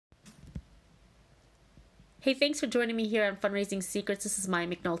Hey, thanks for joining me here on Fundraising Secrets. This is Maya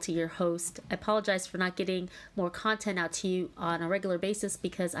McNulty, your host. I apologize for not getting more content out to you on a regular basis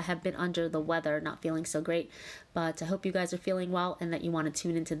because I have been under the weather, not feeling so great. But I hope you guys are feeling well and that you want to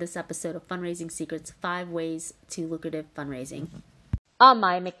tune into this episode of Fundraising Secrets, 5 Ways to Lucrative Fundraising. I'm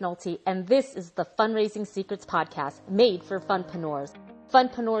Maya McNulty, and this is the Fundraising Secrets podcast made for funpreneurs.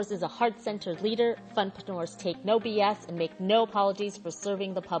 Funpreneurs is a heart-centered leader. Funpreneurs take no BS and make no apologies for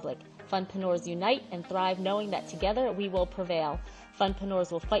serving the public. Funpreneurs unite and thrive knowing that together we will prevail. Funpreneurs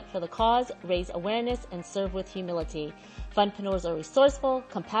will fight for the cause, raise awareness, and serve with humility. Funpreneurs are resourceful,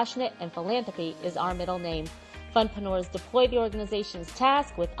 compassionate, and philanthropy is our middle name. Funpreneurs deploy the organization's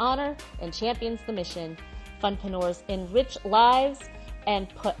task with honor and champions the mission. Funpreneurs enrich lives and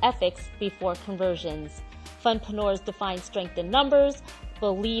put ethics before conversions. Funpreneurs define strength in numbers,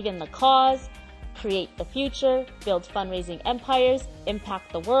 believe in the cause, create the future, build fundraising empires,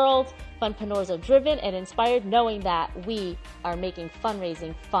 impact the world. Funpreneurs are driven and inspired knowing that we are making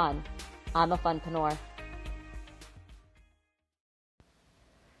fundraising fun. I'm a funpreneur.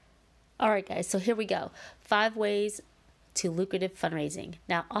 All right, guys, so here we go. 5 ways to lucrative fundraising.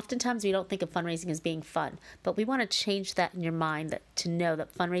 Now, oftentimes we don't think of fundraising as being fun, but we want to change that in your mind to know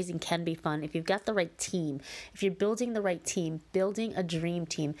that fundraising can be fun if you've got the right team. If you're building the right team, building a dream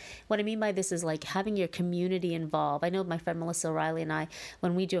team. What I mean by this is like having your community involved. I know my friend Melissa O'Reilly and I,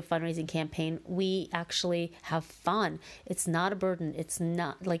 when we do a fundraising campaign, we actually have fun. It's not a burden. It's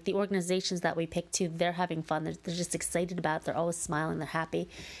not like the organizations that we pick too, they're having fun. They're just excited about it. They're always smiling. They're happy.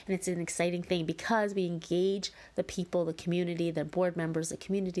 And it's an exciting thing because we engage the people, the community, the board members, the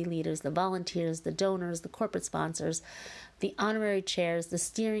community leaders, the volunteers, the donors, the corporate sponsors, the honorary chairs, the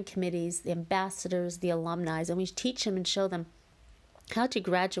steering committees, the ambassadors, the alumni, and we teach them and show them how to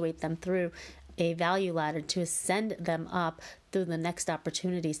graduate them through a value ladder to ascend them up through the next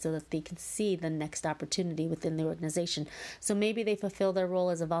opportunity so that they can see the next opportunity within the organization. So maybe they fulfill their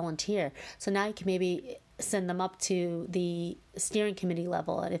role as a volunteer. So now you can maybe send them up to the steering committee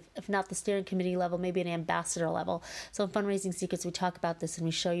level. And if not the steering committee level, maybe an ambassador level. So in Fundraising Secrets, we talk about this and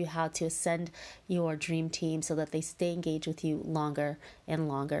we show you how to ascend your dream team so that they stay engaged with you longer and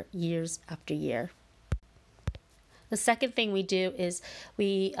longer, years after year. The second thing we do is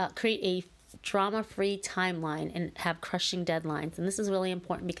we create a drama-free timeline and have crushing deadlines. And this is really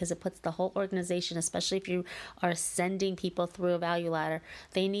important because it puts the whole organization, especially if you are sending people through a value ladder,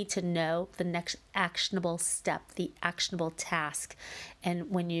 they need to know the next actionable step, the actionable task. And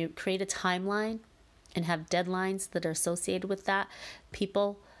when you create a timeline and have deadlines that are associated with that,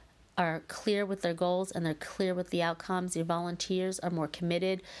 people are clear with their goals and they're clear with the outcomes. Your volunteers are more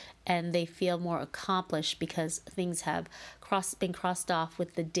committed and they feel more accomplished because things have been crossed off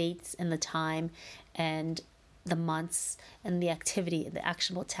with the dates and the time and the months and the activity, the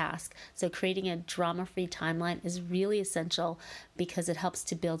actionable task. So creating a drama-free timeline is really essential because it helps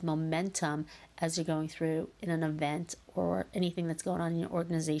to build momentum as you're going through in an event or anything that's going on in your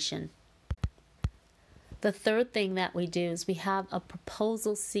organization. The third thing that we do is we have a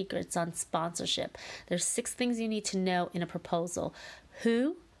proposal secrets on sponsorship. There's 6 things you need to know in a proposal.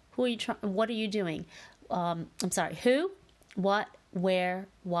 Who are you what are you doing? Who, what, where,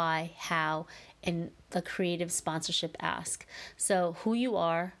 why, how, and the creative sponsorship ask. So who you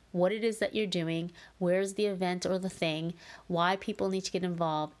are, what it is that you're doing, where's the event or the thing, why people need to get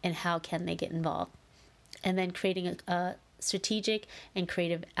involved, and how can they get involved. And then creating a strategic and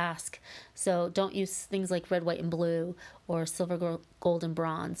creative ask. So don't use things like red, white, and blue or silver, gold, and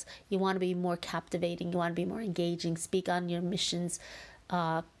bronze. You want to be more captivating. You want to be more engaging. Speak on your missions,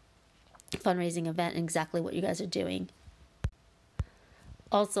 fundraising event, and exactly what you guys are doing.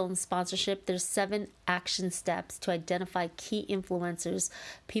 Also in sponsorship, there's 7 action steps to identify key influencers,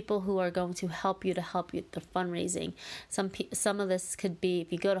 people who are going to help you with the fundraising. Some of this could be,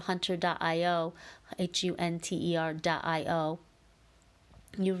 if you go to hunter.io, hunter.io,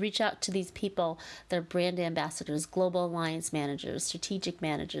 you reach out to these people. They're brand ambassadors, global alliance managers, strategic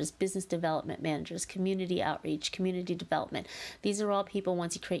managers, business development managers, community outreach, community development. These are all people,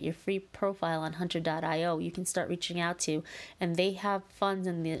 once you create your free profile on hunter.io, you can start reaching out to, and they have funds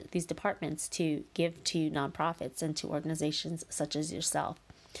in these departments to give to nonprofits and to organizations such as yourself.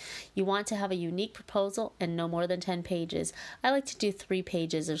 You want to have a unique proposal and no more than 10 pages. I like to do 3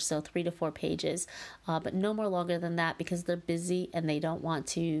 pages or so, 3 to 4 pages, but no more longer than that because they're busy and they don't want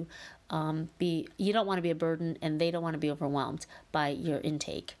to you don't want to be a burden and they don't want to be overwhelmed by your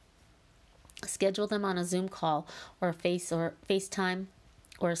intake. Schedule them on a Zoom call or a FaceTime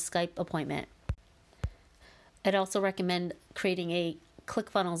or a Skype appointment. I'd also recommend creating a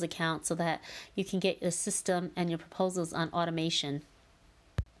ClickFunnels account so that you can get your system and your proposals on automation.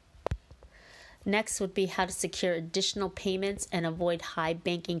 Next would be how to secure additional payments and avoid high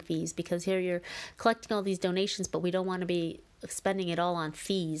banking fees, because here you're collecting all these donations, but we don't want to be spending it all on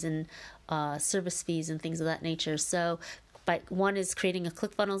fees and service fees and things of that nature. So one is creating a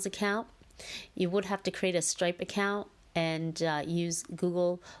ClickFunnels account. You would have to create a Stripe account and use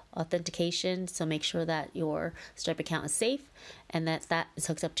Google authentication. So make sure that your Stripe account is safe and that is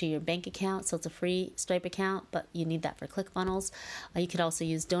hooked up to your bank account. So it's a free Stripe account, but you need that for ClickFunnels. You could also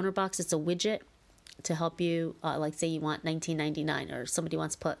use DonorBox. It's a widget to help you, like say you want $19.99 or somebody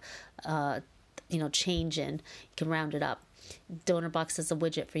wants to put change in, you can round it up. DonorBox is a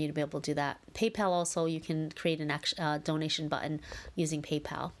widget for you to be able to do that. PayPal also, you can create an donation button using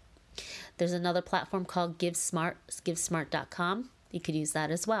PayPal. There's another platform called GiveSmart, givesmart.com. You could use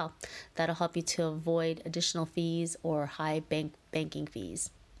that as well. That'll help you to avoid additional fees or high banking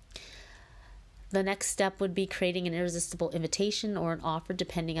fees. The next step would be creating an irresistible invitation or an offer,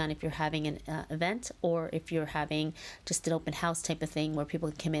 depending on if you're having an event or if you're having just an open house type of thing where people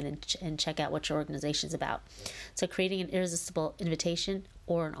can come in and check out what your organization is about. So creating an irresistible invitation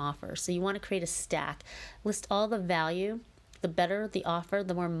or an offer. So you want to create a stack. List all the value. The better the offer,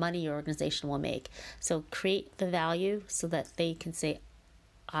 the more money your organization will make. So create the value so that they can say,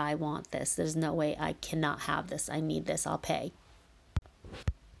 I want this. There's no way I cannot have this. I need this. I'll pay.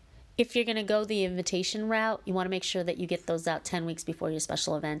 If you're going to go the invitation route, you want to make sure that you get those out 10 weeks before your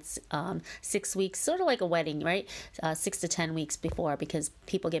special events, 6 weeks, sort of like a wedding, right? 6 to 10 weeks before, because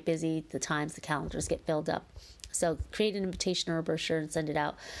people get busy, the calendars get filled up. So create an invitation or a brochure and send it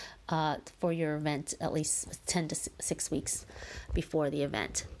out for your event at least 10 to 6 weeks before the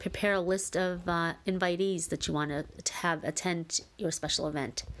event. Prepare a list of invitees that you want to have attend your special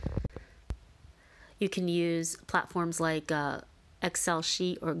event. You can use platforms like Excel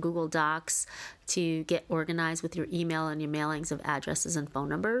sheet or Google Docs to get organized with your email and your mailings of addresses and phone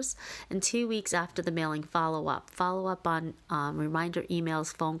numbers. And 2 weeks after the mailing, follow up on reminder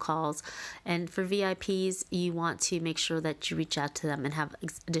emails, phone calls. And for VIPs, you want to make sure that you reach out to them and have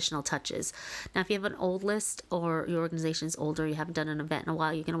additional touches. Now, if you have an old list or your organization is older, you haven't done an event in a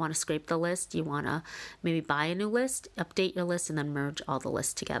while, you're going to want to scrape the list. You want to maybe buy a new list, update your list, and then merge all the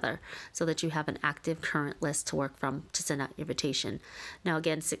lists together so that you have an active current list to work from to send out your invitation. Now,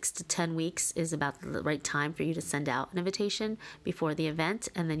 again, 6 to 10 weeks is about the right time for you to send out an invitation before the event,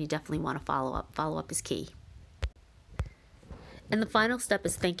 and then you definitely want to follow up. Follow up is key. And the final step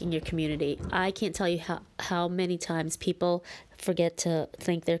is thanking your community. I can't tell you how many times people forget to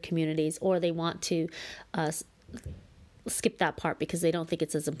thank their communities, or they want to skip that part because they don't think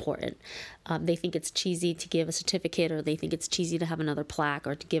it's as important. They think it's cheesy to give a certificate, or they think it's cheesy to have another plaque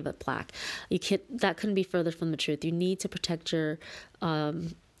or to give a plaque. That couldn't be further from the truth. You need to protect your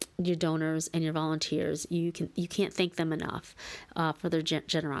donors and your volunteers. You can't thank them enough for their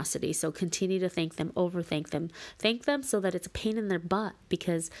generosity. So continue to thank them, thank them so that it's a pain in their butt,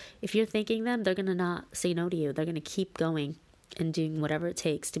 because if you're thanking them, they're going to not say no to you. They're going to keep going and doing whatever it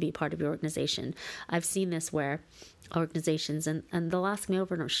takes to be part of your organization. I've seen this where organizations, and they'll ask me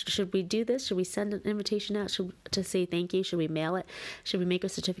over and over, should we do this? Should we send an invitation out to say thank you? Should we mail it? Should we make a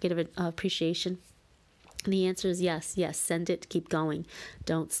certificate of appreciation? And the answer is yes, send it, keep going.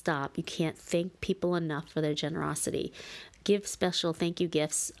 Don't stop. You can't thank people enough for their generosity. Give special thank you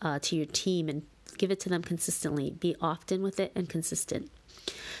gifts to your team and give it to them consistently. Be often with it and consistent.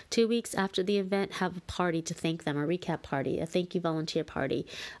 2 weeks after the event, have a party to thank them, a recap party, a thank you volunteer party.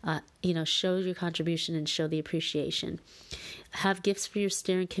 Show your contribution and show the appreciation. Have gifts for your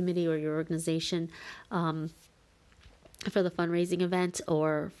steering committee or your organization for the fundraising event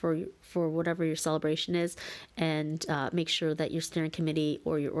or for whatever your celebration is, and make sure that your steering committee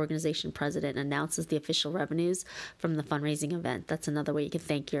or your organization president announces the official revenues from the fundraising event. That's another way you can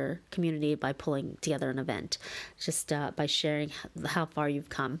thank your community, by pulling together an event, just by sharing how far you've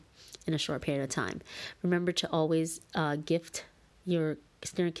come in a short period of time. Remember to always gift your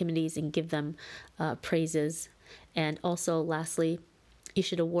steering committees and give them praises. And also, lastly, you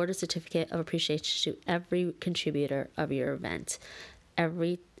should award a certificate of appreciation to every contributor of your event.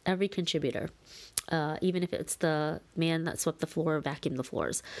 Every contributor. Even if it's the man that swept the floor or vacuumed the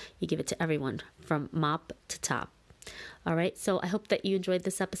floors. You give it to everyone from mop to top. All right, so I hope that you enjoyed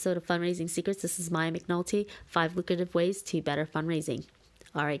this episode of Fundraising Secrets. This is Maya McNulty, 5 lucrative ways to better fundraising.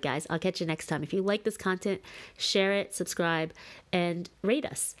 All right, guys, I'll catch you next time. If you like this content, share it, subscribe, and rate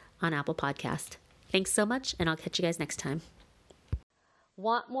us on Apple Podcast. Thanks so much, and I'll catch you guys next time.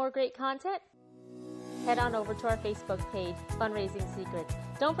 Want more great content? Head on over to our Facebook page, Fundraising Secrets.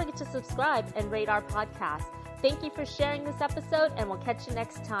 Don't forget to subscribe and rate our podcast. Thank you for sharing this episode, and we'll catch you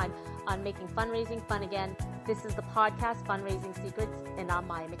next time on Making Fundraising Fun Again. This is the podcast Fundraising Secrets, and I'm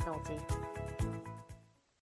Maya McNulty.